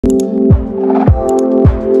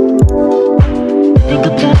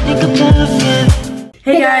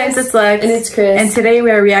Hey guys, it's Lex. And it's Kris. And today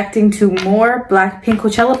we are reacting to more BLACKPINK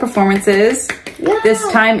Coachella performances. Yeah. This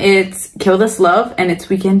time it's Kill This Love and it's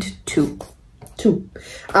weekend 2.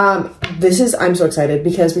 I'm so excited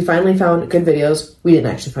because we finally found good videos. We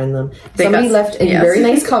didn't actually find them. Somebody left a very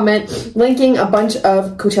nice comment linking a bunch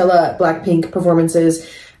of Coachella BLACKPINK performances.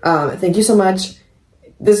 Thank you so much.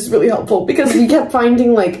 This is really helpful because we kept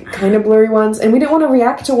finding like kind of blurry ones and we didn't want to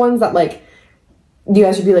react to ones that like you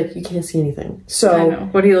guys would be like, you can't see anything. So I know.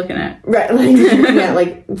 What are you looking at? Right, like you're looking at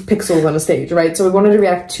like pixels on a stage, right? So we wanted to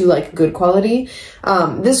react to like good quality.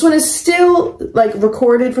 This one is still like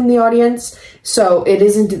recorded from the audience, so it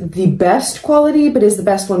isn't the best quality, but is the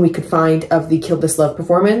best one we could find of the Kill This Love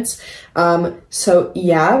performance. So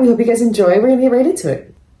yeah, we hope you guys enjoy. We're gonna get right into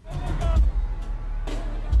it.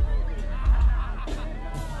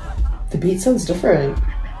 The beat sounds different.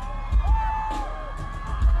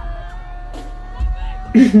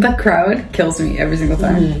 The crowd kills me every single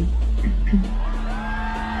time.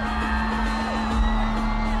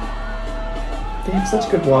 They have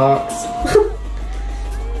such good walks.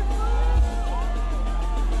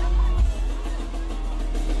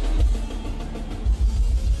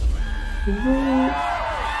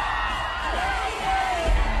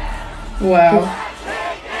 Wow.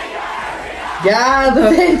 Yeah, the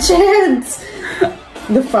band chants.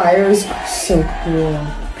 The fires are so cool.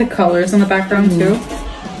 The colors in the background too.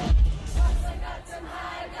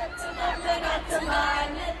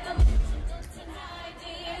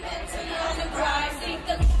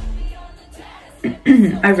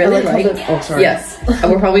 I really like oh, sorry. Yes,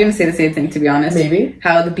 we're probably gonna say the same thing, to be honest. Maybe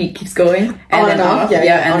how the beat keeps going and on then and off.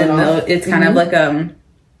 Yeah, and then it's kind of like a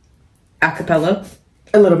cappella.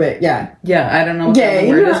 A little bit, yeah. I don't know what the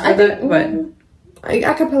word is for that, but a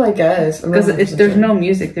cappella, I guess. Because there's no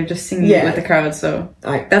music, they're just singing with the crowd. So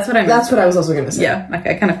that's what I meant. That's what I was also gonna say. Yeah,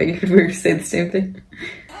 I kind of figured we were gonna say the same thing.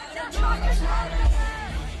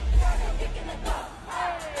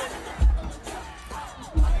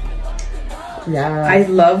 Yeah, I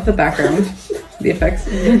love the background, the effects.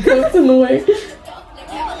 It's in the way.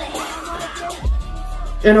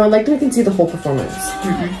 You know, I like that I can see the whole performance.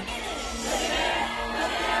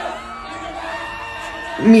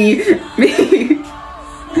 Me.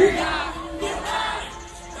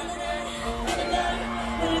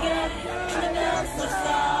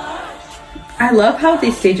 I love how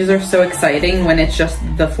these stages are so exciting when it's just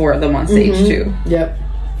the 4 of them on stage too. Yep.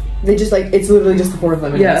 They just like, it's literally just the 4 of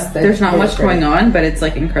them. Yeah, there's not much going on, but it's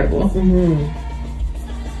like incredible.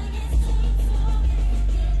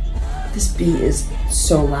 This beat is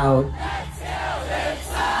so loud.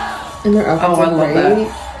 And their outfits I love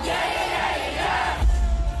that.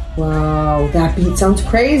 Wow, that beat sounds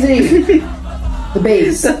crazy. The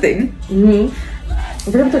bass. The thing. I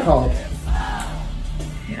forget what they're called.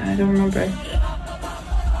 Yeah, I don't remember.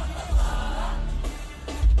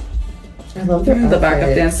 I love their the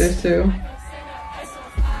backup dancers too.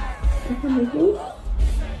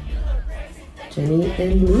 Jenny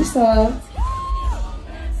and Lisa.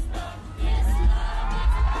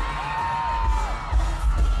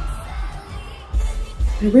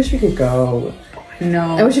 I wish we could go.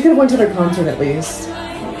 No. I wish we could have went to their concert at least.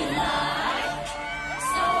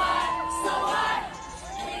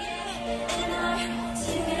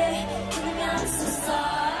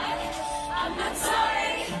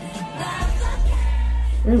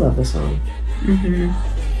 I love this song.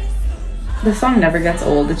 The song never gets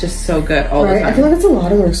old. It's just so good all the time. I feel like it's a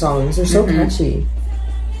lot of their songs. They're so catchy.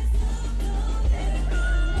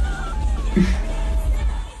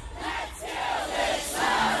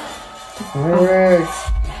 Fireworks.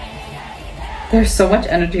 There's so much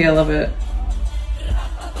energy. I love it.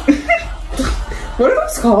 What are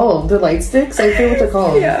those called? The light sticks? I forget what they're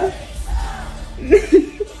called. Yeah.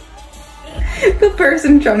 The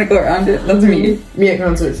person trying to go around it. That's me. Me at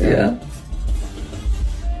concerts. Yeah.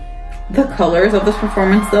 The colors of this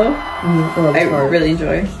performance, though, I really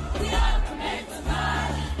enjoy.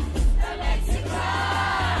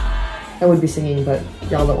 I would be singing, but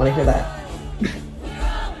y'all don't want to hear that.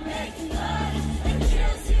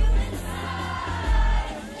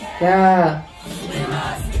 Yeah.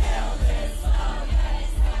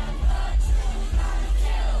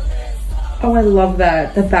 Oh, I love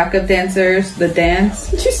that. The backup dancers, the dance.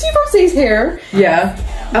 Did you see Rosé's hair? Yeah.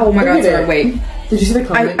 Oh my god, sorry, wait. Did you see the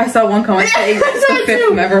comment? I saw one comment saying the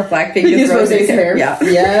 5th member of BLACKPINK is Rosé's hair. Yeah.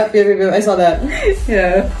 Yep, I saw that.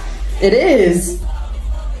 Yeah. It is.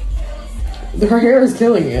 Her hair is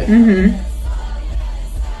killing it.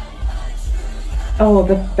 Oh,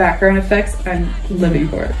 the background effects, I'm living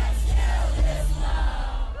for it.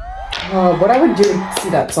 What I would do to see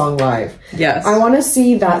that song live. Yes. I want to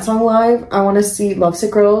see that song live. I want to see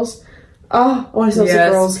Lovesick Girls. I want to see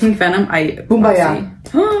Lovesick Girls. Pink Venom. Boombayah.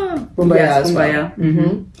 Boombayah yes, as well.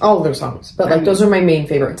 Mm-hmm. All of their songs. But like those are my main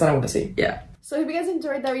favorites that I want to see. Yeah. So I hope you guys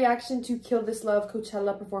enjoyed that reaction to Kill This Love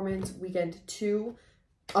Coachella Performance Weekend 2.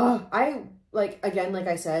 I, like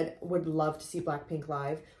I said, would love to see BLACKPINK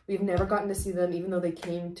live. We've never gotten to see them, even though they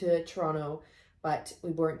came to Toronto, but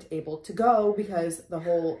we weren't able to go because the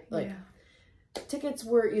whole, tickets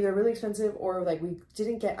were either really expensive or, like, we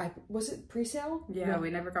didn't get, was it pre-sale? Yeah, no.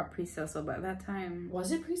 We never got pre-sale, so by that time...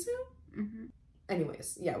 Was it pre-sale? Mm-hmm.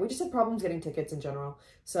 Anyways, yeah, we just had problems getting tickets in general,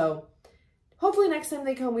 so... Hopefully next time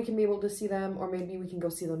they come, we can be able to see them, or maybe we can go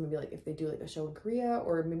see them, maybe like if they do like a show in Korea,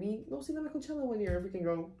 or maybe we'll see them at Coachella one year if we can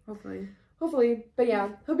go. Hopefully. But yeah,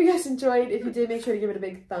 hope you guys enjoyed. If you did, make sure to give it a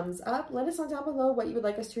big thumbs up. Let us know down below what you would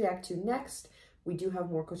like us to react to next. We do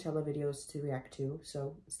have more Coachella videos to react to,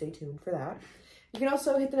 so stay tuned for that. You can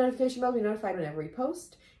also hit the notification bell to be notified whenever we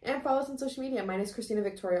post. And follow us on social media. Mine is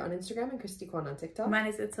KristinaAavictoriaa on Instagram and kristeekwan on TikTok. Mine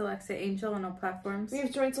is itsalexiaangel on all platforms.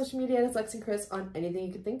 We've joined social media as Lex and Kris on anything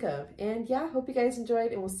you could think of. And yeah, hope you guys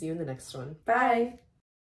enjoyed, and we'll see you in the next one. Bye.